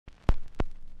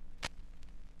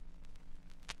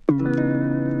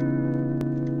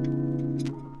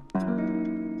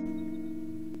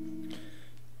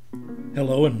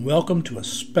Hello and welcome to a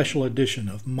special edition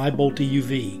of My Bolt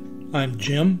EUV. I'm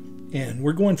Jim and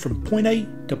we're going from point A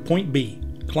to point B.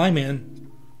 Climb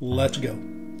in, let's go.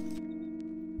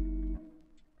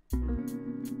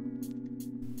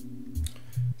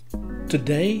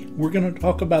 Today we're going to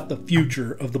talk about the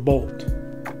future of the Bolt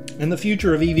and the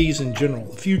future of EVs in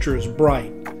general. The future is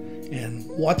bright, and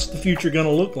what's the future going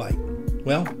to look like?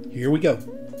 Well, here we go.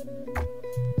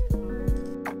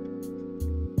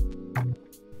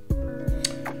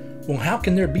 Well, how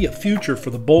can there be a future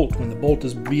for the Bolt when the Bolt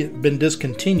has been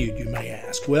discontinued, you may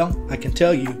ask? Well, I can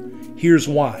tell you, here's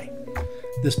why.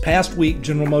 This past week,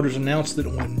 General Motors announced that it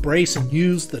will embrace and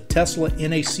use the Tesla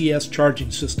NACS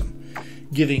charging system,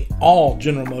 giving all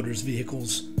General Motors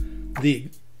vehicles the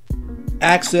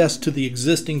access to the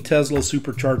existing Tesla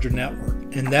supercharger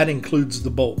network, and that includes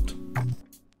the Bolt.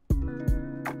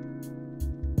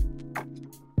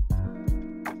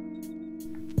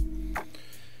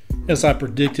 As I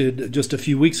predicted just a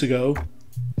few weeks ago,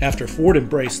 after Ford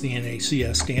embraced the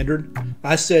NACS standard,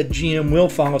 I said GM will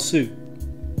follow suit.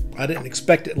 I didn't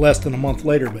expect it less than a month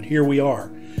later, but here we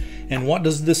are. And what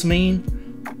does this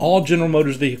mean? All General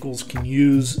Motors vehicles can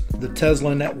use the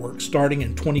Tesla network starting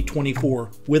in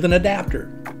 2024 with an adapter.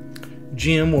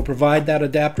 GM will provide that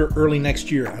adapter early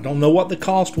next year. I don't know what the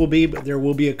cost will be, but there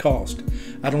will be a cost.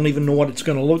 I don't even know what it's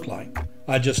going to look like.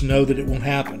 I just know that it will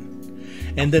happen.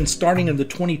 And then starting in the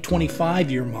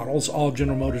 2025 year models, all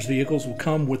General Motors vehicles will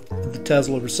come with the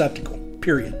Tesla receptacle,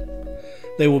 period.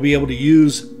 They will be able to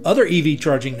use other EV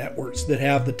charging networks that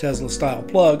have the Tesla style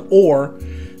plug, or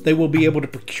they will be able to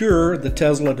procure the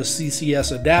Tesla to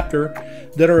CCS adapter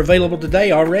that are available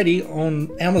today already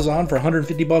on Amazon for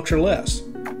 $150 or less.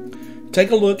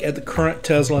 Take a look at the current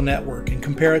Tesla network and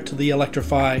compare it to the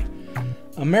Electrify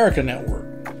America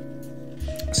network.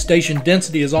 Station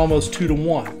density is almost 2 to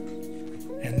 1.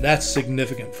 And that's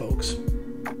significant, folks.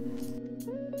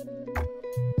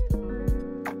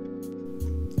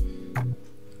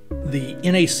 The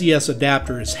NACS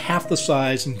adapter is half the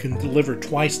size and can deliver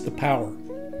twice the power.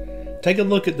 Take a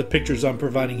look at the pictures I'm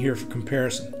providing here for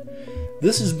comparison.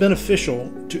 This is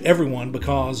beneficial to everyone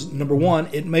because, number one,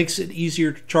 it makes it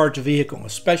easier to charge a vehicle,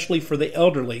 especially for the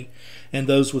elderly and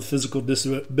those with physical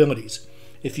disabilities.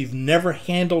 If you've never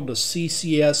handled a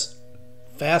CCS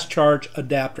fast charge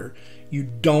adapter, you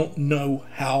don't know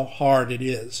how hard it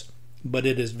is, but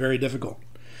it is very difficult.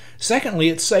 Secondly,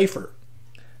 it's safer.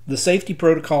 The safety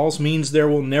protocols means there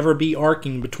will never be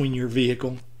arcing between your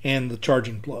vehicle and the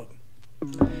charging plug.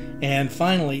 And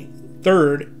finally,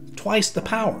 third, twice the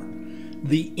power.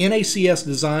 The NACS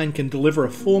design can deliver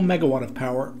a full megawatt of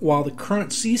power, while the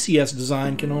current CCS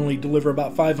design can only deliver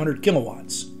about 500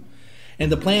 kilowatts. And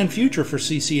the planned future for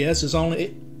CCS is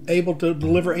only able to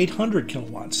deliver 800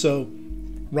 kilowatts. So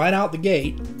right out the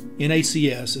gate,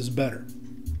 NACS is better.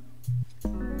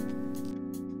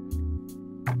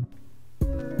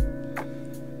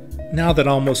 Now that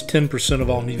almost 10% of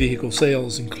all new vehicle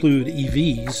sales include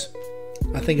EVs,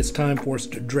 I think it's time for us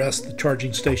to address the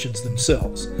charging stations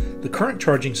themselves. The current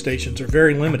charging stations are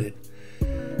very limited.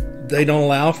 They don't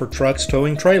allow for trucks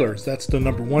towing trailers. That's the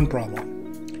number one problem.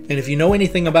 And if you know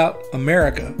anything about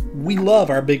America, we love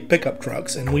our big pickup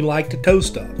trucks and we like to tow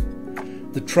stuff.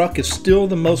 The truck is still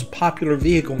the most popular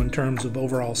vehicle in terms of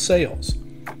overall sales.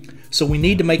 So we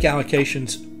need to make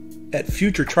allocations at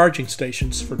future charging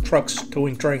stations for trucks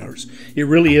towing trailers. It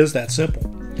really is that simple.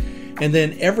 And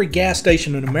then every gas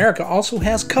station in America also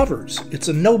has covers. It's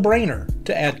a no-brainer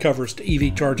to add covers to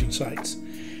EV charging sites.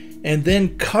 And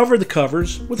then cover the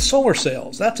covers with solar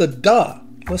cells. That's a duh.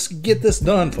 Let's get this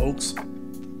done, folks.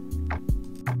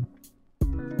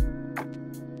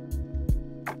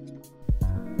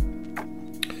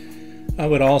 I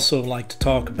would also like to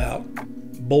talk about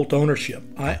Bolt ownership.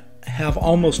 I have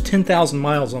almost 10,000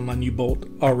 miles on my new Bolt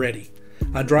already.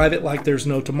 I drive it like there's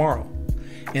no tomorrow.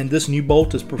 And this new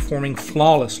Bolt is performing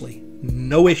flawlessly.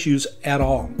 No issues at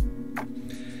all.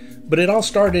 But it all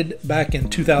started back in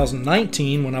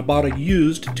 2019 when I bought a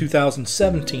used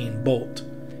 2017 Bolt.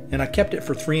 And I kept it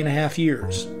for 3.5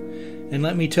 years. And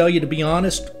let me tell you, to be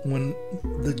honest, when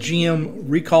the GM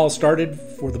recall started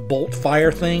for the Bolt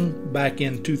fire thing back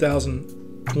in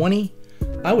 2020,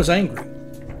 I was angry.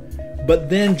 But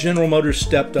then General Motors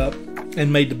stepped up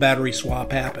and made the battery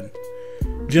swap happen.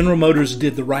 General Motors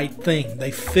did the right thing.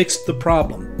 They fixed the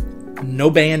problem. No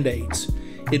Band-Aids.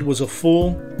 It was a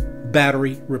full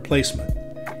battery replacement.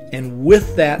 And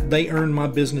with that, they earned my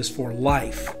business for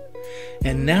life.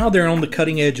 And now they're on the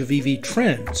cutting edge of EV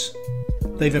trends.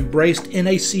 They've embraced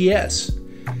NACS.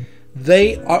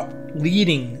 They are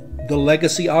leading the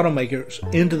legacy automakers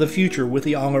into the future with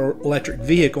the all-electric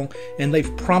vehicle, and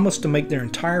they've promised to make their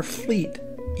entire fleet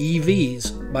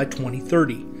EVs by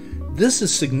 2030. This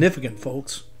is significant,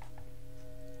 folks.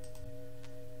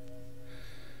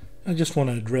 I just want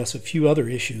to address a few other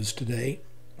issues today.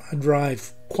 I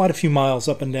drive quite a few miles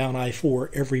up and down I-4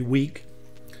 every week,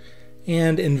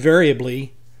 and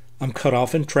invariably I'm cut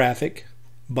off in traffic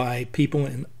by people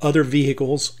in other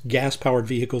vehicles, gas-powered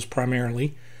vehicles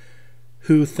primarily,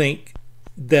 who think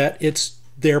that it's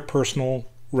their personal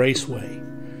raceway.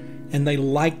 And they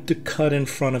like to cut in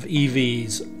front of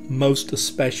EVs, most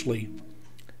especially,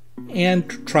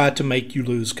 and try to make you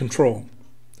lose control.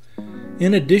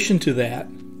 In addition to that,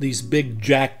 these big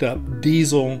jacked up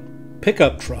diesel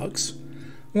pickup trucks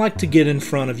like to get in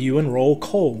front of you and roll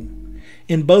coal.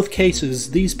 In both cases,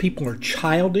 these people are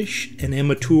childish and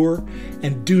immature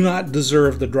and do not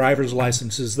deserve the driver's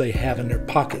licenses they have in their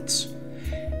pockets.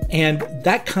 And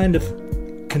that kind of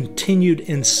continued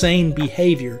insane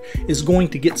behavior is going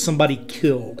to get somebody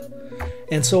killed.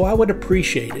 And so I would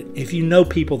appreciate it if you know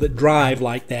people that drive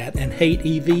like that and hate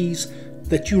EVs,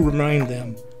 that you remind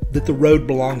them that the road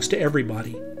belongs to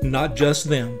everybody, not just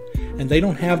them, and they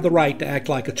don't have the right to act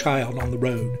like a child on the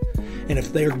road. And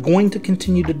if they're going to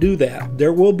continue to do that,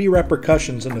 there will be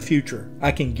repercussions in the future.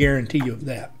 I can guarantee you of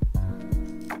that.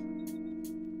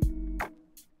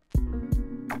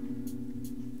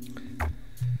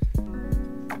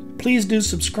 Please do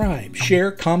subscribe,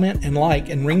 share, comment, and like,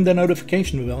 and ring the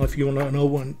notification bell if you want to know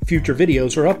when future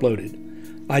videos are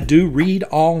uploaded. I do read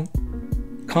all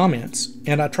comments,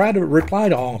 and I try to reply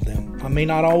to all of them. I may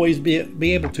not always be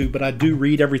able to, but I do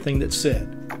read everything that's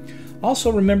said.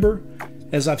 Also remember,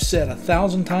 as I've said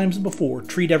 1,000 times before,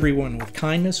 treat everyone with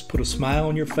kindness, put a smile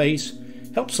on your face,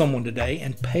 help someone today,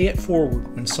 and pay it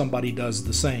forward when somebody does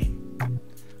the same.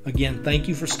 Again, thank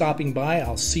you for stopping by.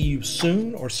 I'll see you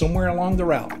soon or somewhere along the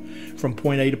route from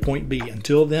point A to point B.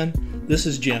 Until then, this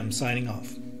is Jim signing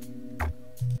off.